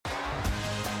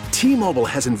T-Mobile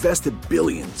has invested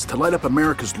billions to light up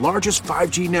America's largest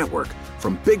 5G network,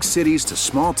 from big cities to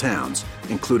small towns,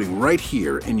 including right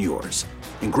here in yours.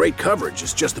 And great coverage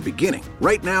is just the beginning.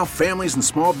 Right now, families and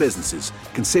small businesses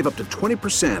can save up to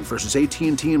 20% versus AT&T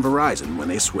and Verizon when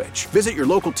they switch. Visit your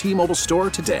local T-Mobile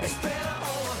store today.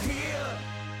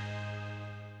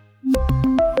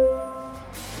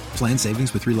 Plan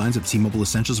savings with 3 lines of T-Mobile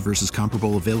Essentials versus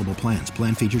comparable available plans.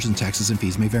 Plan features and taxes and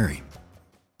fees may vary.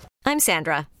 I'm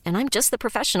Sandra, and I'm just the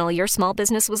professional your small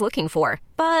business was looking for.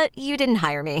 But you didn't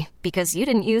hire me because you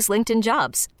didn't use LinkedIn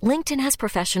Jobs. LinkedIn has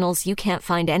professionals you can't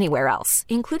find anywhere else,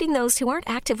 including those who aren't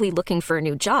actively looking for a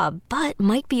new job, but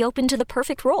might be open to the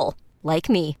perfect role, like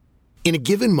me. In a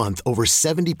given month, over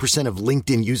 70% of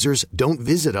LinkedIn users don't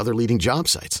visit other leading job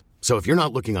sites. So if you're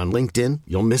not looking on LinkedIn,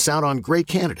 you'll miss out on great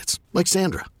candidates like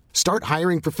Sandra. Start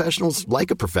hiring professionals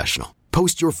like a professional.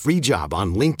 Post your free job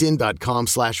on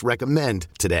linkedin.com/recommend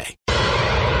today.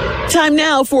 Time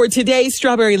now for today's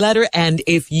Strawberry Letter. And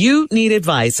if you need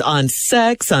advice on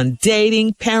sex, on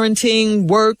dating, parenting,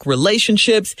 work,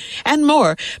 relationships, and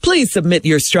more, please submit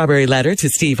your Strawberry Letter to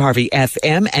Steve Harvey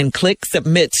FM and click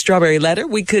Submit Strawberry Letter.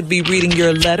 We could be reading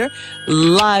your letter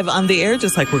live on the air,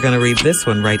 just like we're going to read this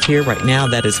one right here, right now.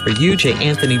 That is for you, J.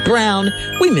 Anthony Brown.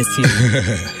 We miss you.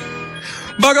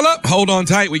 Buckle up. Hold on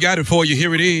tight. We got it for you.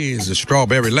 Here it is, a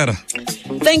Strawberry Letter.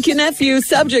 Thank you, nephew.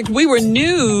 Subject, we were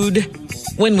nude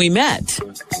when we met.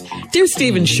 Dear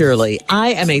Steve and Shirley,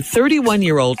 I am a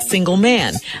 31-year-old single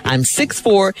man. I'm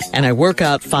 6'4", and I work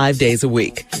out 5 days a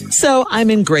week. So I'm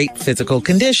in great physical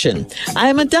condition. I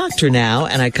am a doctor now,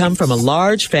 and I come from a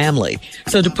large family.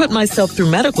 So to put myself through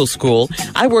medical school,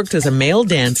 I worked as a male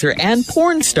dancer and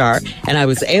porn star, and I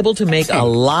was able to make a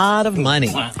lot of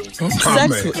money.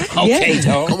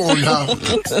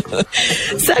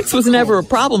 Sex was never a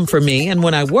problem for me, and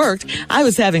when I worked, I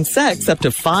was having sex up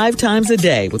to 5 times a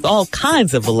day with all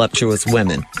kinds of voluptuous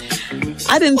women.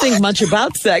 I didn't think much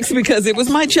about sex because it was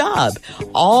my job.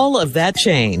 All of that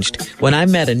changed when I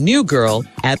met a new girl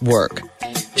at work.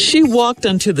 She walked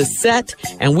onto the set,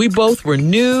 and we both were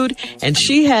nude, and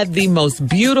she had the most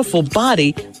beautiful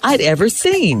body I'd ever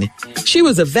seen. She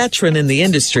was a veteran in the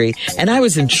industry, and I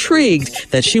was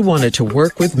intrigued that she wanted to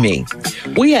work with me.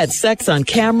 We had sex on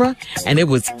camera, and it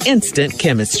was instant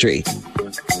chemistry.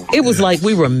 It was like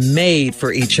we were made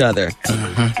for each other.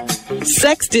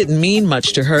 Sex didn't mean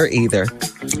much to her either.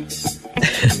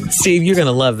 Steve, you're going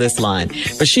to love this line.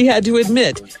 But she had to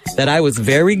admit that I was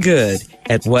very good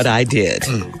at what I did.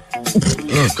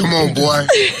 Come on, boy.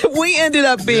 We ended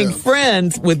up being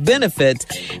friends with benefits,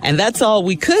 and that's all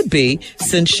we could be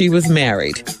since she was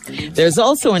married. There's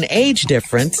also an age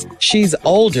difference. She's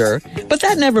older, but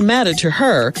that never mattered to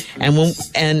her.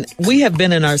 And we have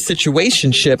been in our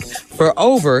situationship for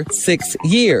over 6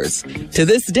 years. To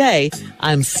this day,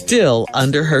 I'm still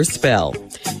under her spell.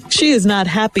 She is not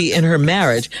happy in her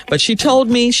marriage, but she told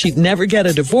me she'd never get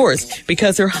a divorce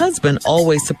because her husband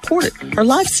always supported her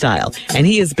lifestyle, and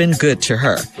he has been good to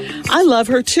her. I love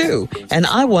her too, and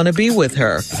I want to be with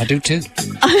her. I do too.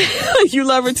 You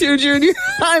love her too, Junior?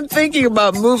 I'm thinking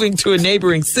about moving to a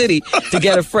neighboring city to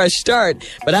get a fresh start,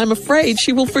 but I'm afraid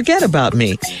she will forget about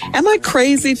me. Am I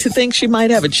crazy to think she might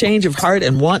have a change of heart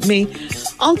and want me?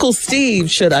 Uncle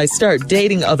Steve, should I start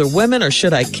dating other women, or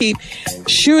should I keep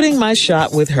shooting my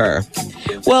shot with her?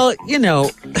 Well, you know,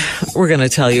 we're going to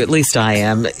tell you, at least I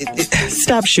am,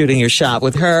 stop shooting your shot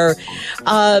with her.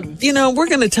 We're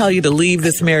going to tell you to leave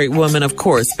this married woman, of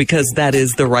course, because that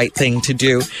is the right thing to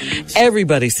do.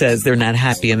 Everybody says they're not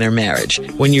happy in their marriage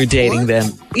when you're dating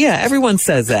them. Yeah, everyone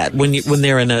says that when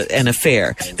they're in an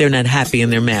affair, they're not happy in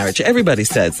their marriage. Everybody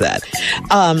says that.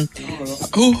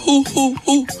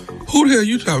 Who the hell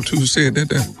you talk to who said that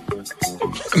there?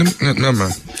 Never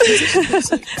mind.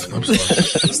 I'm sorry.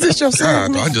 Is this your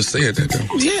son? I just said that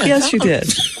though. Yeah, yes, you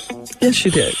did. Yes,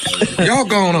 you did. Y'all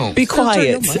going on. Be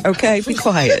quiet, okay? Be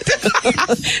quiet.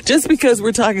 Just because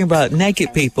we're talking about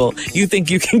naked people, you think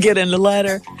you can get in the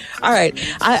letter? All right.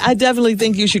 I definitely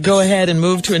think you should go ahead and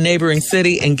move to a neighboring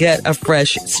city and get a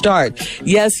fresh start.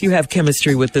 Yes, you have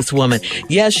chemistry with this woman.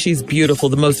 Yes, she's beautiful,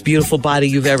 the most beautiful body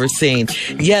you've ever seen.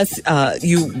 Yes,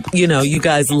 you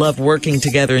guys love working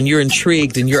together, and you're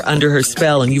intrigued, and you're under her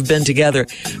spell, and you've been together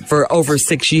for over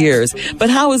 6 years. But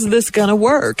how is this going to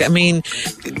work? I mean,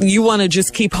 you want to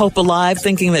just keep hope alive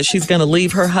thinking that she's going to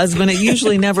leave her husband. It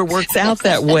usually never works out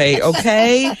that way,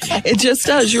 okay? It just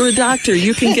does. You're a doctor.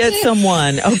 You can get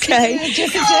someone, okay?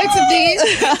 Jesse Jackson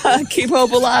did. Keep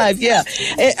hope alive, yeah.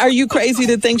 Are you crazy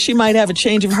to think she might have a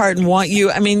change of heart and want you?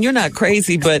 I mean, you're not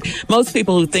crazy, but most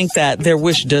people who think that, their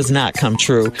wish does not come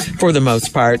true for the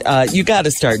most part. You got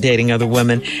to start dating other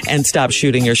women and stop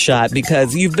shooting your shot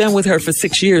because you've been with her for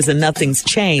 6 years and nothing's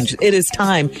changed. It is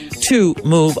time to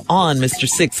move on, Mr.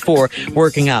 6'4",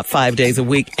 working out 5 days a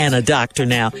week and a doctor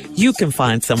now. You can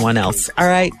find someone else. All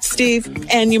right, Steve?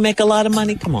 And you make a lot of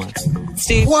money? Come on.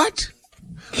 Steve? What?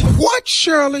 What,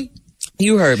 Shirley?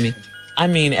 You heard me. I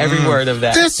mean every word of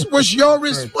that. This was your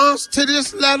response to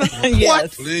this letter? Yes.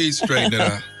 What? Please straighten it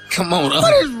out. Come on.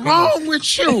 What is wrong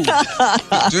with you?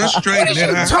 Just straighten it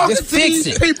out. Talking to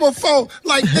these people for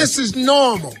like this is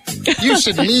normal. You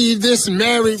should leave this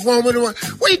married woman.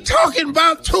 We talking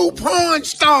about 2 porn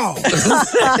stars.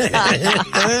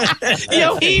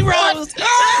 Yo, heroes.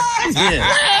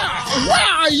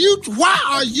 Why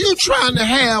are you trying to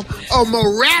have a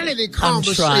morality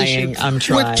conversation I'm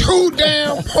trying. with 2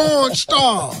 damn porn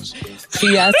stars?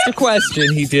 He asked a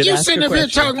question. He did You ask a sitting up here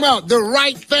question. talking about the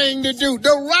right thing to do. The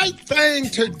right thing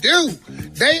to do.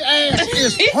 They ass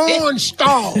is porn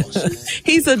stars.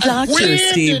 He's a doctor, When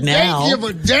Steve, did now. they give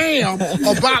a damn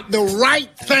about the right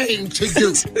thing to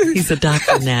do? He's a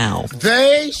doctor now.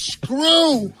 They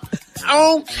screw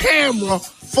on camera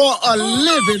for a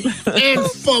living and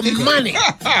for money.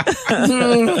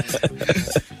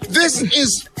 This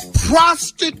is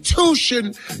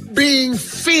prostitution being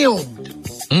filmed.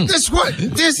 That's what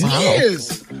this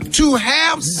is. To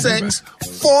have sex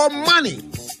for money.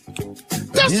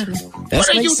 What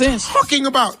are you talking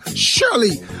about?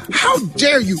 Shirley, how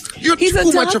dare you? You're He's too a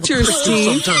much of a doctor, Christian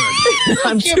Steve. sometimes. You don't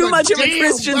I'm give too much of a damn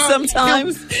Christian about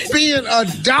sometimes. him being a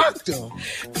doctor.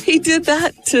 He did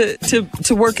that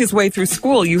to work his way through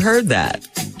school. You heard that.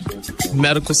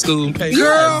 Medical school.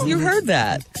 Girl. You heard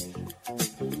that.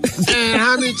 And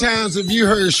how many times have you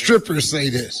heard strippers say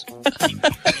this?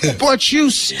 But you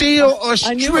still a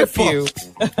stripper. I knew a few.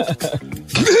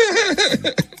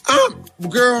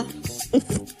 Girl.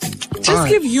 Just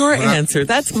give your answer.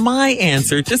 That's my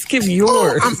answer. Just give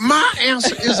yours. My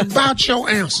answer is about your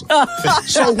answer.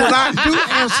 So when I do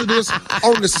answer this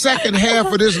on the second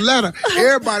half of this letter,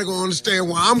 everybody gonna understand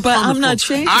where I'm But coming I'm not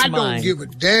from. changing I mine. don't give a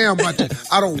damn about that.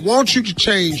 I don't want you to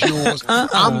change yours.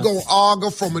 I'm gonna argue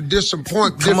from a different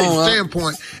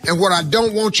standpoint. And what I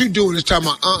don't want you doing is talking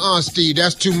about, Steve,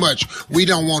 that's too much. We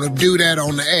don't want to do that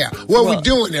on the air. Well, we're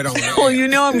doing it on the air. Well, you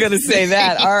know I'm going to say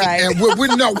that. All right. And we're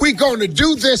going to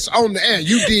do this on the air.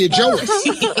 You did yours.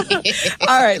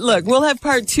 All right. Look, we'll have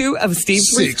part 2 of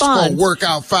Steve's 6 response. for work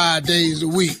out 5 days a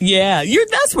week. Yeah,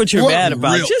 that's what you're mad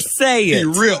about. ripped. Just say it. He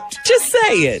ripped. Just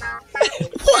say it.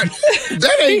 What?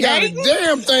 That ain't got a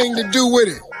damn thing to do with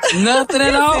it. Nothing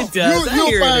at all. It does. I hear You'll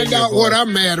it in find your out voice. what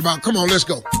I'm mad about. Come on, let's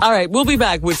go. All right, we'll be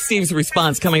back with Steve's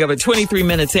response coming up at 23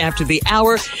 minutes after the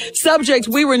hour. Subject,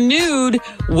 we were nude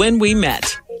when we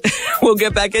met. We'll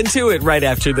get back into it right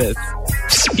after this.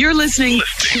 You're listening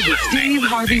to the Steve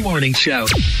Harvey Morning Show.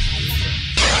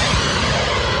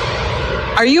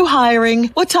 Are you hiring?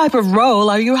 What type of role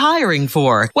are you hiring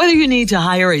for? Whether you need to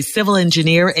hire a civil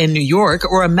engineer in New York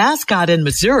or a mascot in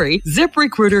Missouri,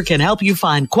 ZipRecruiter can help you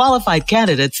find qualified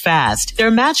candidates fast. Their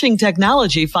matching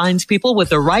technology finds people with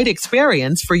the right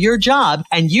experience for your job,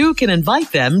 and you can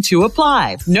invite them to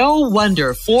apply. No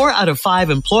wonder 4 out of 5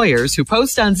 employers who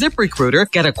post on ZipRecruiter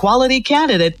get a quality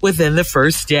candidate within the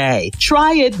first day.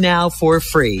 Try it now for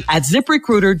free at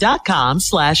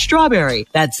ZipRecruiter.com/strawberry.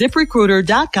 That's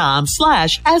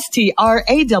ZipRecruiter.com/STRAWBERRY.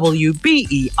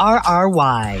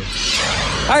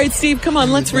 All right, Steve, come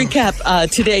on. Let's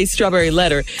recap today's Strawberry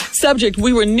Letter. Subject,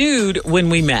 we were nude when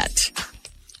we met.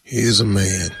 Here's a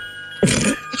man,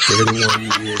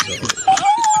 31 years old.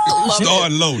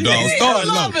 Start low, dog. Start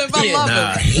low.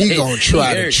 He gonna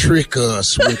try to trick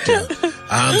us with the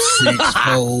I'm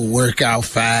 6'4", work out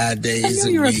 5 days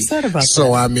a you're week. upset about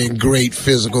so I'm in great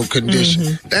physical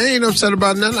condition. They ain't upset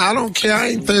about nothing. I don't care. I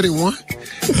ain't 31.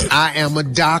 I am a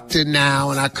doctor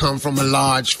now, and I come from a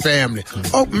large family.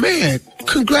 Oh, man.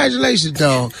 Congratulations,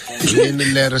 dog. And then the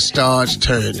letter starts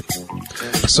turning.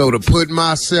 So to put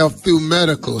myself through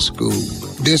medical school,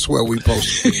 this where we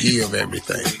supposed to forgive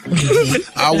everything.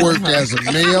 I worked as a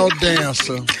male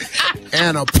dancer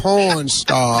and a porn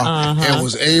star and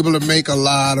was able to make a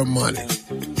lot of money.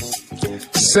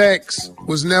 Sex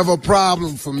was never a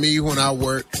problem for me when I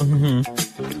worked.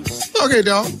 Okay,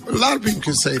 dog. A lot of people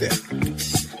can say that.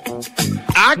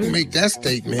 I can make that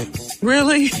statement.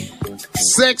 Really?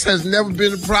 Sex has never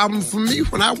been a problem for me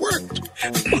when I worked.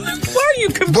 Why are you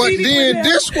competing But then with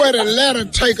this where the letter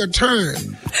take a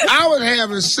turn. I was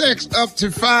having sex up to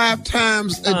 5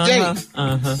 times a day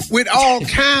with all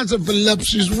kinds of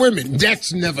voluptuous women.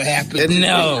 That's never happened.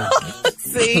 No.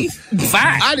 See?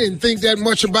 Fine. I didn't think that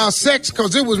much about sex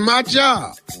because it was my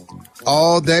job.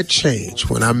 All that changed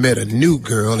when I met a new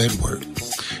girl at work.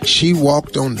 She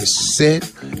walked on the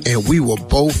set and we were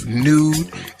both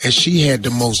nude and she had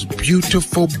the most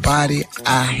beautiful body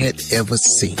I had ever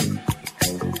seen.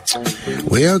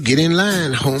 Well, get in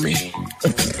line, homie.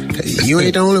 You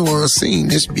ain't the only one seen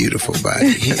this beautiful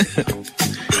body here.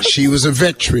 She was a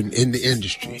veteran in the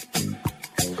industry.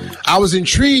 I was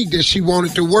intrigued that she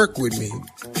wanted to work with me.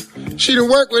 She done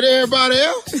work with everybody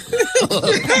else? What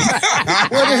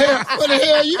the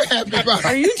hell are you happy about?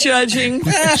 Are you judging?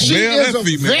 She is a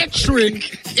veteran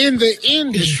in the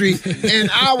industry, and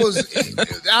I was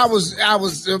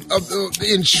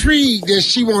intrigued that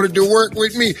she wanted to work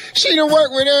with me. She done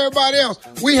work with everybody else.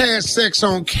 We had sex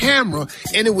on camera,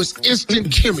 and it was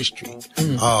instant chemistry.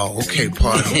 Oh, okay,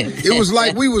 partner. It was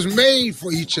like we was made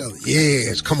for each other.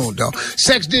 Yes, come on, dog.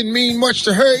 Sex didn't mean much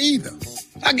to her either.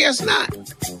 I guess not.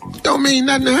 Don't mean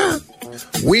nothing to her.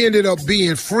 We ended up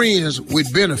being friends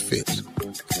with benefits.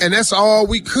 And that's all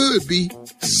we could be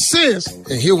since,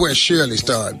 and here where Shirley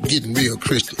started getting real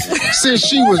Christian, since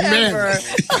she was married.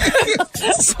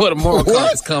 That's where the moral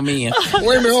compass come in.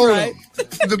 Wait a minute, hold on.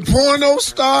 The porno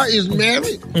star is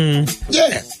married?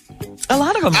 Yeah. A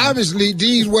lot of them. Obviously,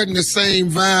 these wasn't the same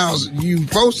vows you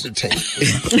supposed to take.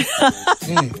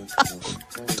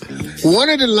 One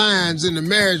of the lines in the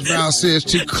marriage vow says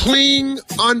to cling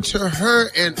unto her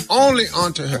and only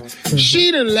unto her.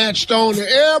 She done latched on to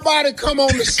everybody come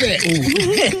on the set.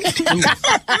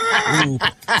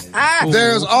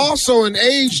 There's also an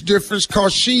age difference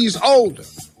because she's older.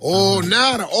 Oh,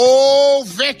 now the old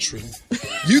veteran.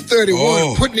 You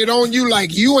 31, putting it on you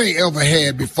like you ain't ever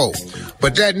had before.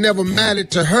 But that never mattered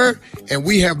to her, and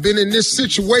we have been in this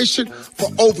situation for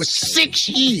over 6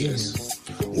 years.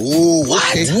 Oh,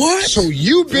 okay. What? So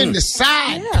you've been the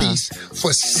side piece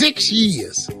for 6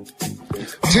 years.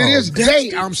 To this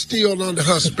day, I'm still under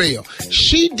her spell.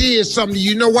 She did something.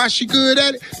 You know why she good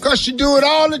at it? Because she do it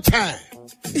all the time.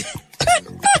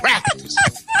 Practice.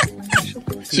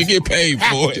 She get paid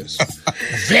for it.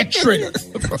 Veteran.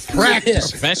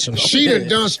 Practice. Professional. She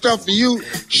done stuff for you.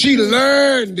 She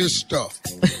learned this stuff.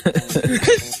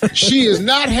 She is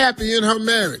not happy in her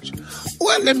marriage.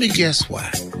 Well, let me guess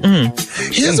why.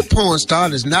 Here's a porn star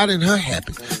that's not in her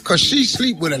happy because she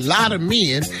sleep with a lot of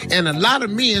men and a lot of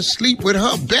men sleep with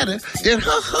her better than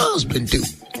her husband do.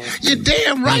 You're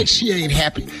damn right she ain't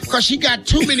happy because she got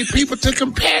too many people to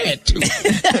compare it to.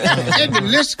 And the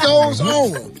list goes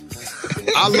on.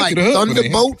 I like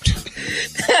Thunderbolt.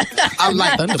 I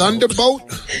like Thunderbolt.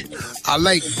 I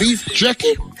like Beef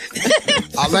Jerky.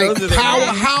 I like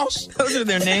Powerhouse. Those are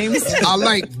their names. I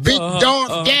like Big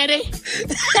Dog Daddy.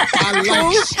 I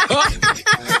like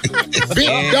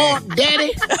Big Dog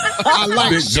Daddy. I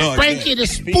like Spanky the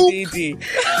Spook.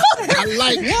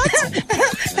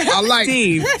 I like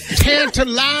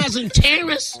Tantalizing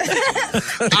Terrace.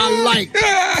 I like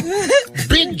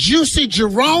Big Juicy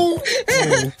Jerome.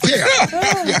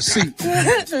 Yeah, see,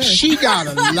 she got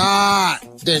a lot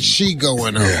that she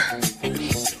going on.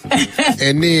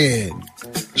 And then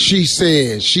she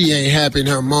said she ain't happy in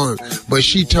her mom, but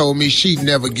she told me she'd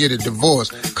never get a divorce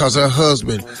because her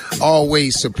husband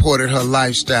always supported her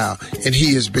lifestyle and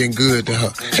he has been good to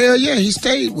her. Hell yeah, he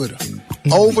stayed with her.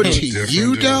 Over to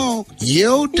you, dog.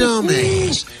 Yo,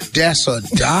 dumbass. That's a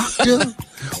doctor?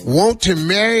 Want to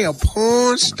marry a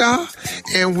porn star?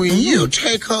 And when you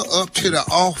take her up to the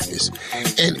office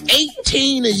and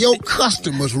 18 of your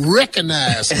customers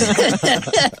recognize her.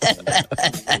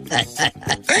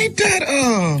 Ain't that,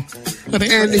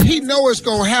 And he know it's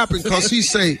going to happen because he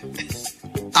say,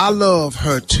 I love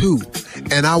her too,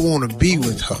 and I want to be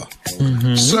with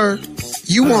her. Sir,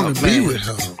 you want to be with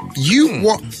her. You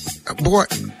want, boy.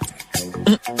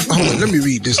 Hold on, let me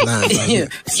read this line right here.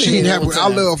 She ain't happy. I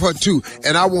love her too,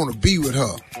 and I want to be with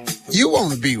her. You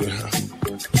want to be with her.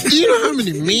 Do you know how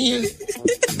many men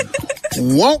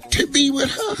want to be with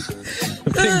her?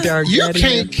 You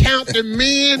can't count the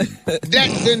men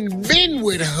that done been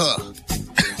with her.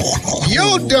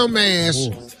 Your dumb ass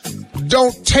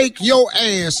don't take your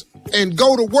ass and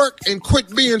go to work and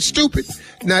quit being stupid.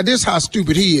 Now, this how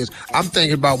stupid he is. I'm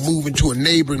thinking about moving to a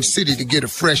neighboring city to get a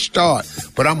fresh start,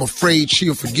 but I'm afraid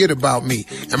she'll forget about me.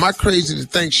 Am I crazy to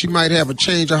think she might have a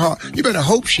change of heart? You better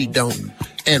hope she don't.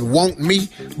 And want me?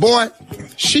 Boy,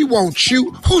 she wants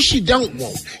you. Who she don't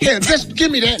want? Hell, just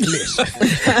give me that list.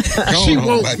 She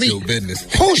wants me.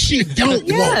 Who she don't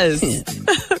want?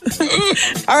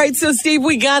 All right, so Steve,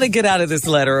 we got to get out of this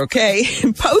letter, okay?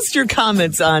 Post your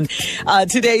comments on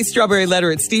today's Strawberry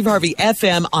Letter at Steve Harvey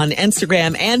FM on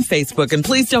Instagram and Facebook. And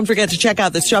please don't forget to check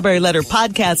out the Strawberry Letter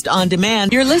podcast on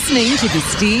demand. You're listening to the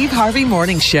Steve Harvey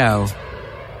Morning Show.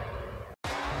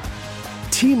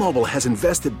 T-Mobile has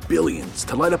invested billions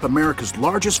to light up America's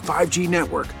largest 5G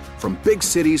network, from big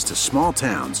cities to small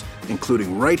towns,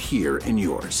 including right here in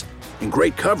yours. And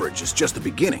great coverage is just the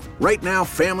beginning. Right now,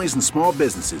 families and small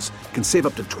businesses can save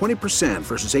up to 20%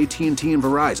 versus AT&T and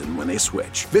Verizon when they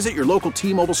switch. Visit your local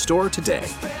T-Mobile store today.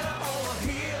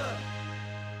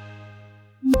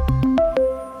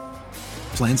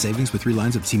 Plan savings with 3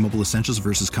 lines of T-Mobile Essentials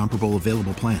versus comparable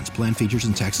available plans. Plan features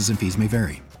and taxes and fees may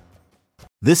vary.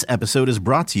 This episode is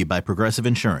brought to you by Progressive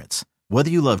Insurance. Whether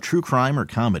you love true crime or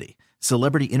comedy,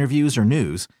 celebrity interviews or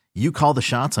news, you call the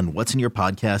shots on what's in your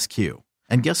podcast queue.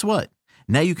 And guess what?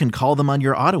 Now you can call them on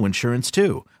your auto insurance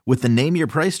too with the Name Your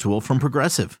Price tool from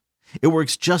Progressive. It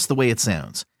works just the way it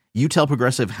sounds. You tell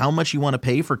Progressive how much you want to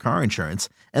pay for car insurance,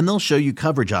 and they'll show you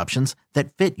coverage options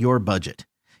that fit your budget.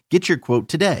 Get your quote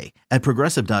today at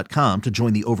Progressive.com to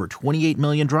join the over 28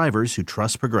 million drivers who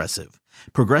trust Progressive.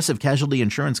 Progressive Casualty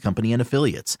Insurance Company and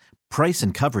Affiliates. Price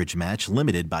and coverage match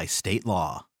limited by state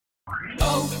law.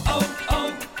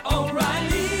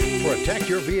 O'Reilly. Protect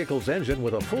your vehicle's engine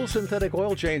with a full synthetic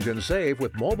oil change and save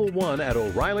with Mobil 1 at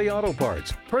O'Reilly Auto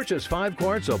Parts. Purchase 5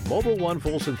 quarts of Mobil 1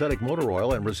 full synthetic motor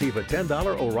oil and receive a $10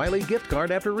 O'Reilly gift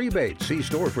card after rebate. See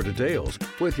store for details.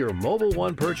 With your Mobil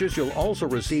 1 purchase, you'll also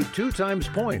receive 2 times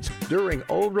points during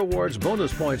O Rewards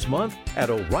Bonus Points Month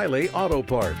at O'Reilly Auto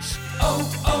Parts.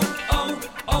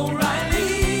 O'Reilly.